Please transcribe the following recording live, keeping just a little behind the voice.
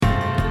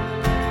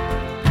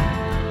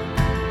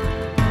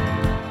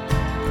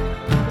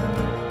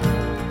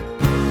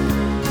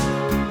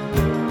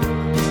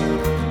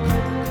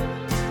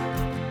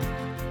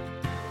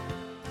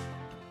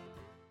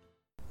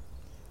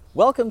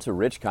Welcome to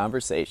Rich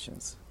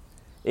Conversations.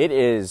 It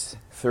is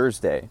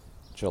Thursday,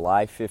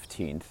 July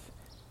 15th,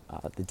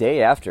 the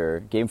day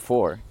after Game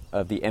 4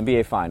 of the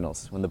NBA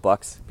Finals when the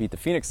Bucks beat the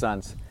Phoenix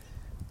Suns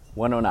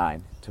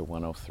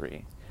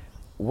 109-103.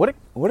 What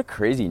a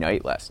crazy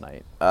night last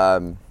night.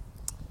 So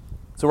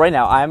right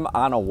now I'm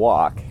on a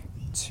walk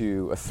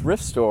to a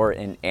thrift store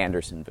in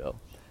Andersonville.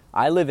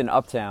 I live in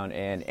Uptown,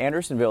 and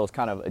Andersonville is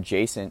kind of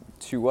adjacent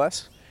to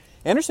us.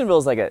 Andersonville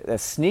is like a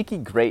sneaky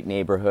great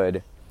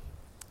neighborhood.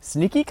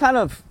 Sneaky, kind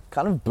of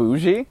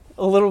bougie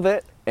a little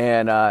bit,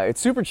 and it's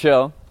super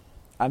chill.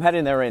 I'm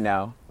heading there right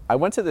now. I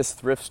went to this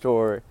thrift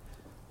store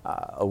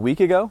a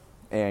week ago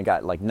and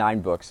got like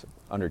 9 books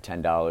under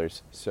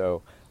 $10.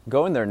 So I'm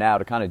going there now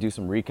to kind of do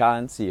some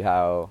recon, see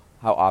how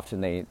often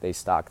they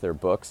stock their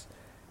books.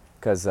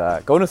 Because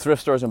going to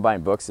thrift stores and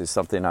buying books is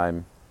something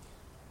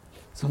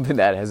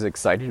that has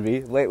excited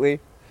me lately.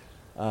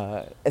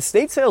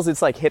 Estate sales,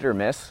 it's like hit or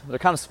miss. They're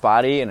kind of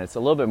spotty, and it's a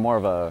little bit more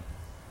of a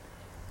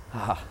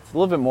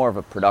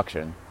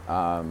production.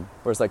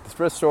 Whereas like the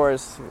thrift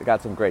stores, they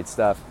got some great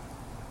stuff.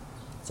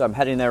 So I'm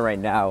heading there right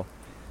now.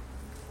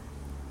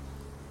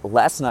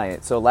 Last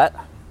night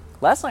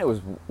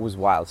was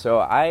wild.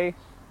 So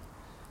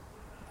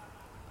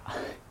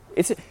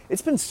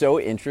it's been so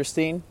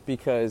interesting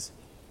because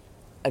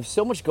I have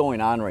so much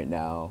going on right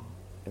now,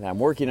 and I'm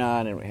working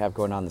on, and we have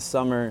going on this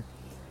summer,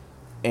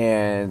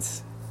 and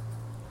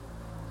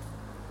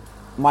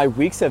my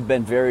weeks have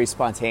been very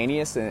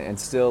spontaneous and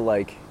still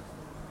like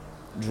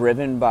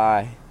driven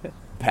by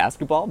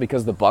basketball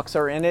because the Bucks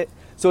are in it.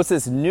 So it's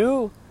this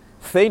new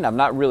thing I'm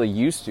not really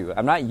used to.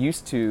 I'm not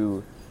used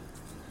to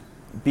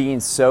being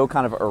so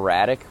kind of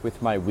erratic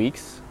with my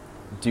weeks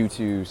due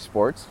to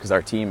sports because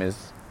our team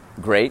is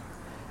great.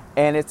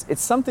 And it's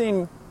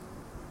something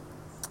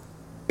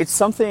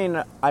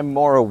I'm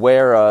more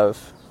aware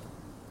of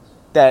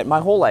that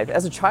my whole life.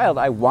 As a child,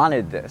 I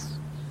wanted this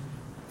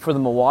for the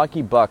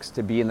Milwaukee Bucks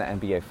to be in the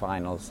NBA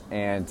Finals.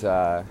 And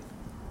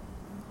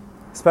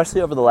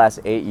especially over the last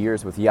 8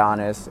 years with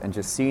Giannis and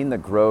just seeing the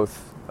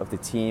growth of the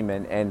team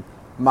and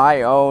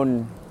my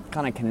own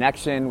kind of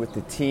connection with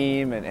the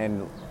team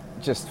and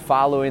just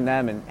following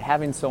them and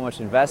having so much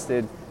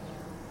invested,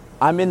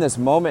 I'm in this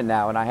moment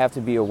now and I have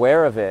to be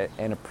aware of it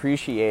and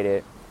appreciate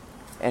it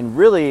and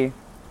really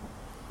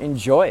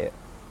enjoy it,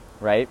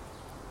 right?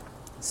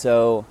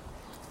 So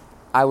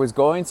I was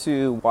going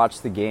to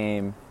watch the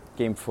Game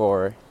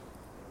 4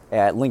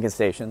 at Lincoln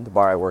Station, the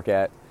bar I work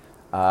at,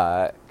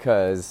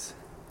 because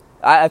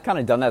I've kind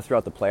of done that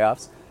throughout the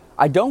playoffs.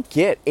 I don't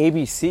get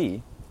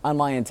ABC on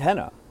my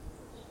antenna.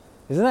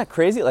 Isn't that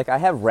crazy? Like, I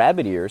have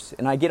rabbit ears,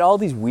 and I get all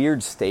these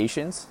weird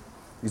stations,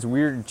 these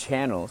weird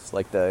channels,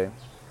 like the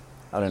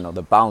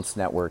Bounce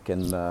Network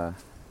and the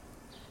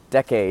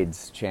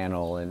Decades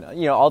channel, and,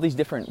 all these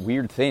different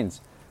weird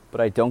things. But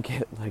I don't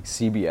get, like,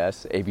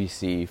 CBS,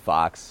 ABC,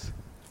 Fox,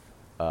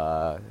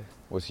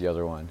 what's the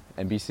other one?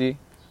 NBC?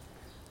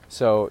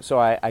 So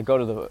I go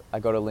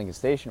to Lincoln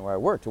Station where I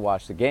work to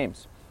watch the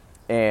games.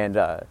 And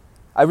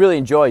I really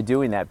enjoy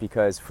doing that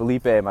because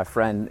Felipe, my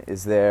friend,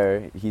 is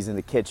there. He's in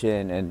the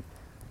kitchen, and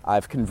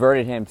I've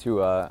converted him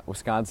to a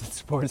Wisconsin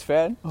sports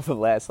fan over the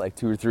last like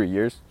 2 or 3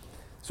 years.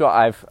 So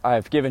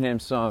I've given him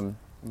some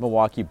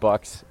Milwaukee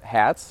Bucks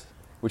hats,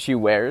 which he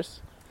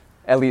wears,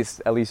 at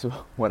least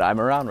when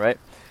I'm around, right?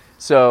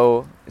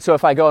 So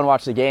if I go and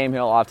watch the game,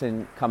 he'll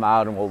often come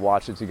out and we'll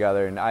watch it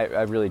together, and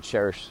I really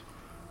cherish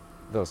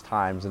those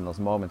times and those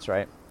moments,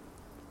 right?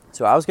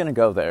 So I was going to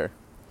go there.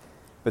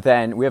 But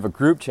then we have a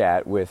group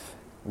chat with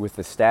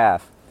the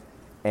staff,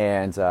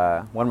 and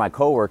one of my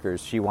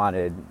coworkers, she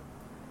wanted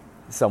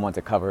someone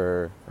to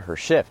cover her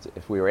shift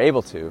if we were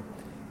able to.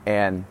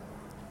 And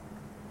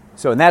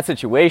so in that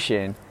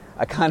situation,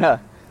 I kind of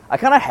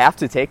have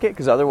to take it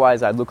because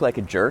otherwise I'd look like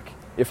a jerk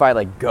if I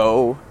like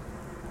go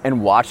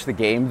and watch the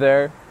game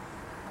there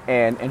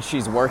and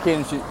she's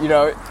working,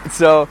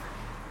 so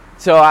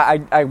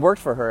I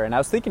worked for her, and I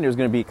was thinking it was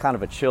going to be kind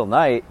of a chill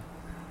night,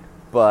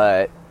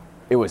 but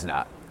it was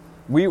not.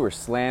 We were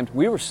slammed.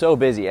 We were so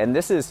busy. And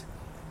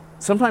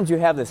sometimes you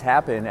have this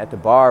happen at the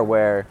bar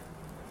where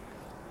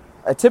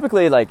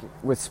typically like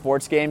with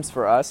sports games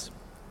for us,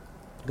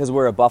 because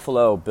we're a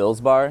Buffalo Bills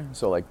bar,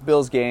 so like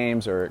Bills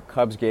games or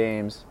Cubs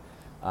games,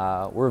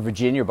 we're a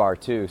Virginia bar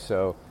too,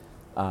 so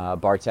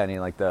bartending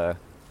like the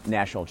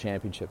national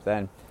championship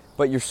then.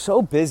 But you're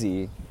so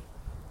busy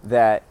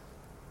that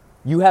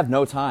you have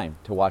no time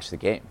to watch the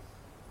game.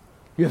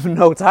 You have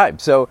no time.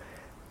 So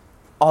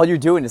all you're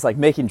doing is like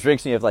making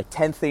drinks, and you have like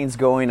 10 things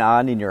going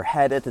on in your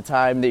head at the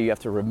time that you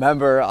have to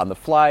remember on the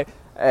fly.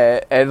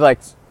 And like,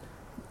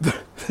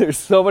 there's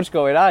so much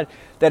going on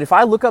that if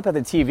I look up at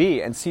the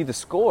TV and see the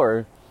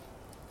score,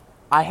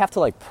 I have to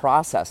like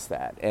process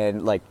that.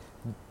 And like,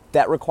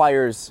 that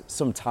requires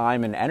some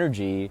time and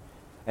energy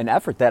and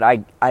effort that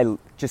I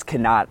just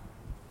cannot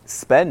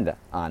spend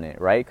on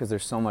it, right? Because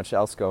there's so much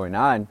else going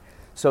on.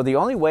 So the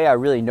only way I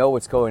really know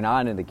what's going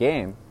on in the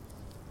game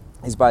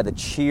is by the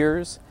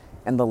cheers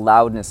and the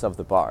loudness of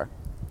the bar.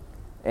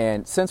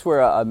 And since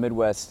we're a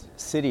Midwest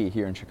city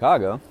here in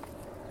Chicago,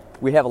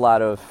 we have a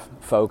lot of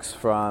folks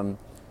from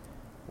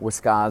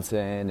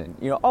Wisconsin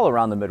and all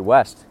around the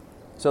Midwest.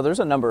 So there's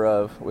a number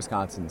of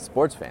Wisconsin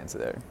sports fans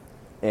there.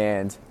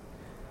 And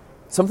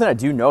something I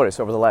do notice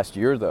over the last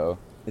year, though,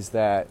 is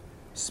that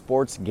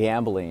sports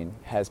gambling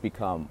has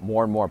become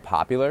more and more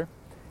popular.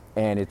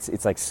 And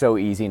it's like so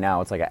easy now.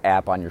 It's like an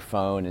app on your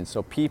phone. And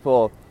so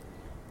people,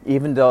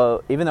 even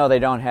though they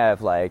don't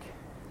have like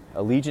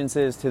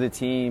allegiances to the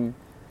team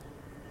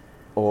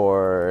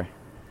or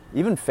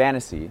even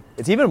fantasy,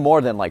 it's even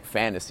more than like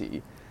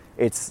fantasy.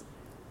 It's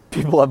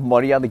people have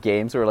money on the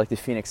games, or like the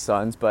Phoenix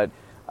Suns, but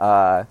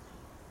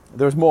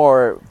there's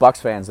more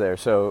Bucks fans there.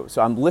 So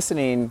I'm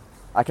listening.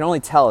 I can only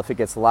tell if it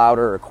gets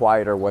louder or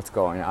quieter what's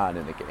going on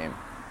in the game.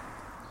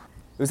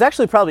 It was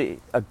actually probably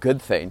a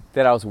good thing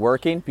that I was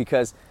working,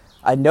 because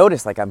I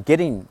noticed like I'm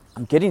getting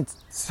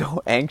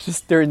so anxious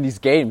during these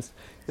games.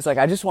 It's like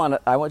I just want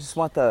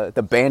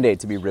the Band-Aid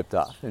to be ripped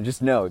off and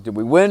just know, did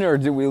we win or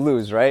did we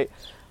lose, right?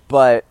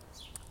 But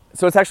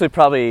so it's actually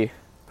probably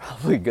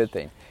a good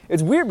thing.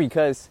 It's weird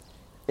because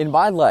in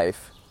my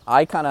life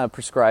I kind of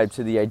prescribe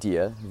to the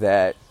idea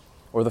that,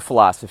 or the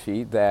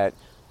philosophy that,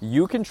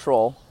 you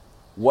control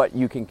what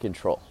you can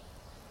control.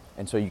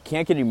 And so you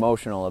can't get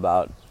emotional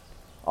about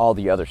all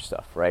the other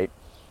stuff, right?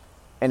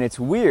 And it's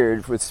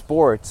weird with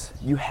sports,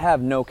 you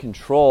have no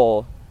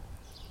control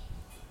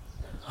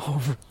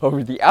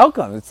over the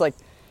outcome. It's like,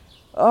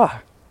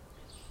 it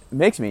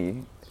makes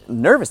me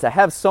nervous to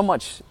have so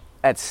much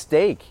at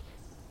stake.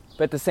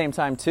 But at the same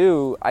time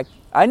too,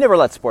 I never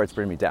let sports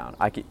bring me down.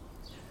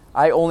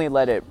 I only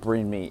let it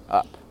bring me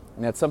up.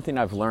 And that's something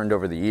I've learned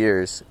over the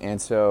years.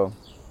 And so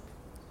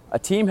a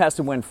team has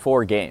to win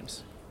 4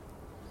 games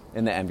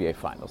in the NBA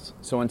Finals.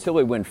 So until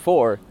we win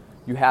 4,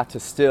 you have to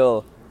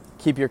still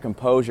keep your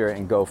composure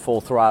and go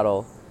full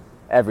throttle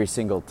every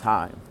single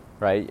time,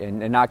 right?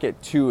 And not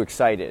get too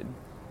excited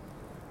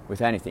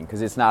with anything,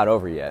 because it's not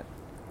over yet.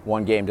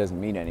 One game doesn't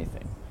mean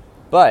anything.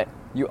 But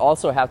you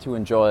also have to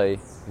enjoy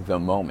the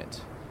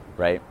moment,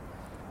 right?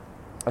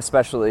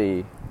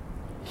 Especially,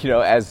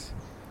 as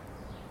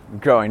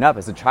growing up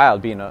as a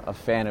child, being a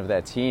fan of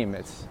that team,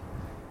 it's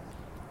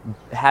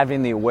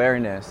having the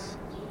awareness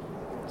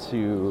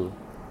to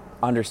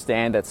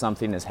understand that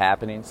something is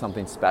happening,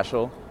 something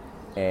special,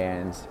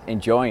 and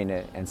enjoying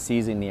it and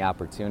seizing the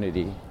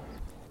opportunity.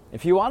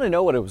 If you want to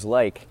know what it was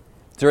like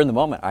during the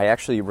moment, I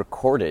actually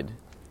recorded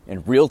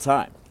in real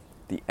time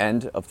the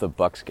end of the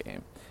Bucks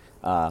game.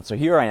 So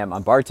here I am,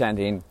 I'm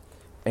bartending,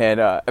 and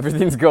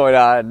everything's going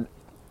on.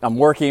 I'm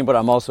working, but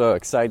I'm also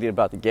excited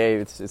about the game.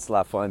 It's a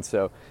lot of fun.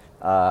 So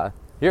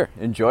here,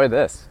 enjoy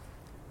this.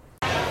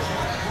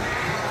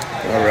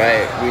 All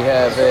right, we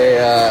have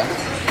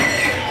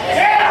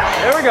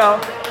there we go.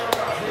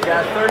 We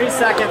got 30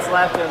 seconds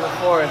left in the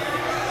fourth.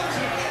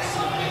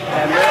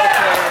 And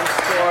Middleton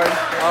scored.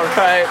 All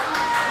right.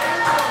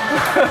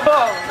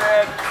 Oh,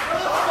 man.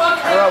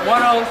 We're at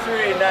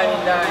 103.99.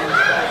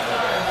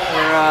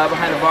 We're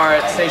behind the bar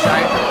at Station.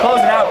 I'm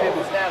closing out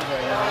people's stabs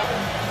right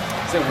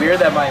now. Is it weird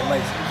that my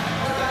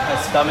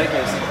stomach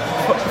is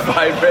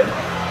vibrant?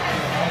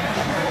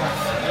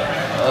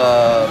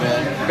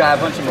 Man. We've got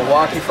a bunch of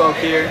Milwaukee folk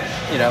here.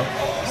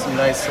 Some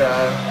nice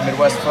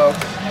Midwest folk.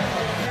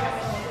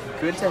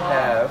 Good to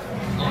have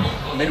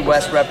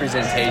Midwest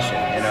representation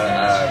in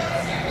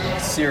a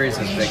series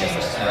as big as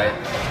this, right?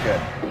 It's good.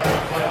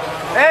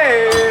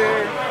 Hey!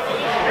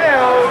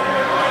 Hey-o!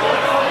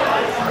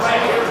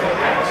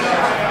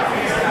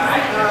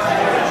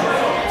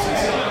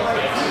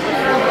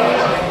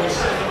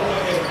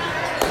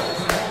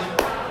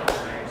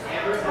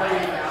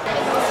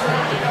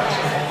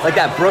 Like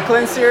that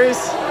Brooklyn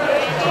series?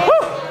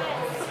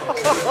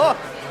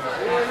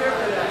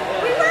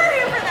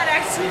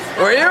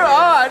 Were you?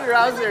 Oh,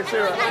 I was there too.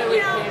 No, and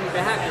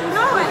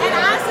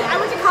honestly, I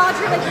went to college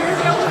here like years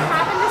ago. We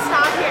happened to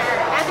stop here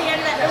at the end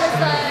of that.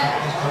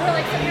 We were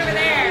like sitting over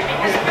there, and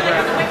we were like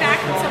on the way back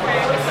from somewhere.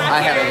 We stopped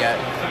I haven't yet.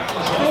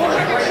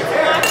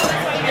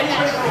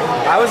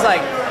 I was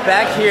like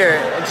back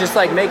here, just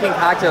like making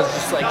cocktails,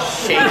 just like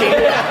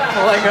shaking.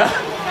 Like a...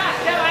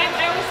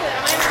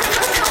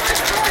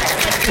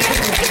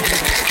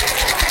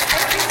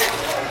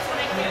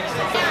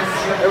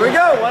 There we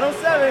go,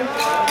 107.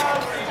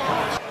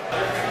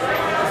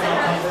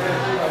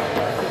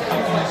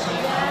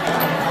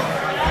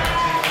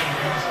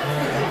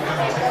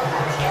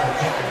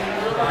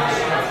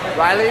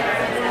 Riley?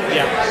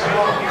 Yeah.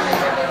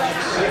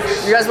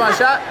 You guys want a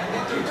shot?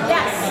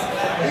 Yes.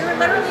 We were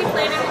literally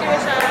planning to do a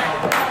shot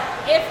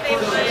if they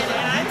would,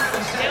 and I'm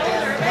still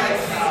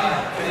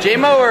nervous.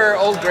 J-Mo or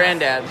old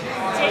granddad?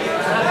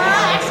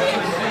 Actually,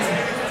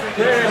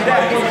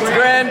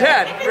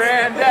 Granddad. I'm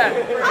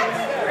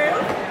through.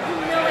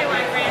 You know I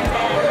want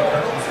granddad.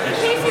 In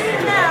case you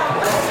didn't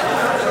know,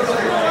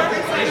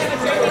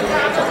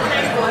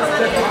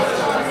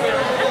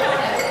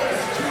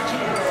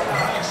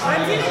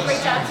 I'm doing a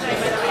great job tonight,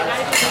 by the way. I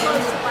gotta be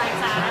close to Black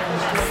Sabbath.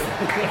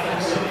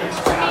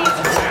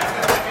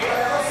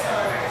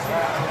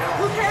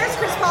 Who cares,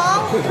 Chris Paul?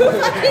 Who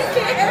fucking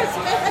cares,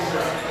 man?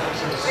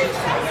 3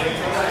 seconds.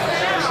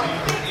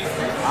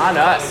 On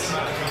us.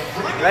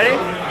 Ready?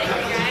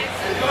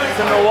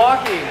 To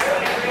Milwaukee.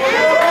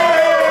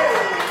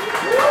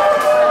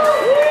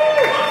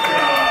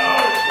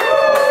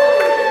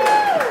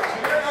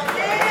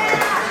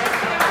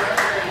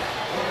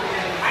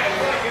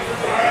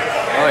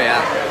 Oh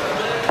yeah.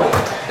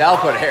 That'll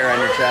put hair on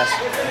your chest.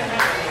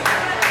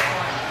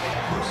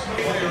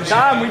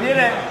 Tom, we did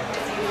it.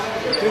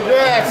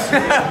 Congrats.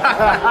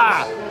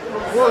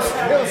 We'll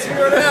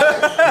screw it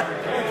up.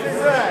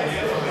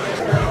 Congrats.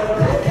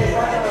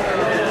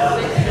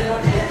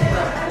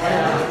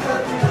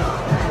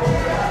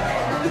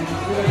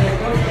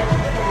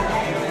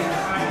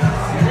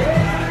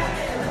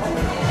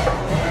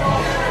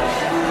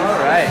 All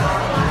right.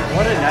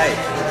 What a night.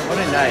 What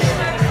a night.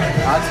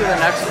 On to the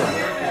next one.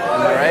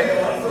 Am I right?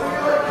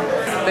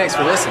 Thanks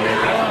for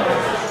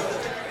listening.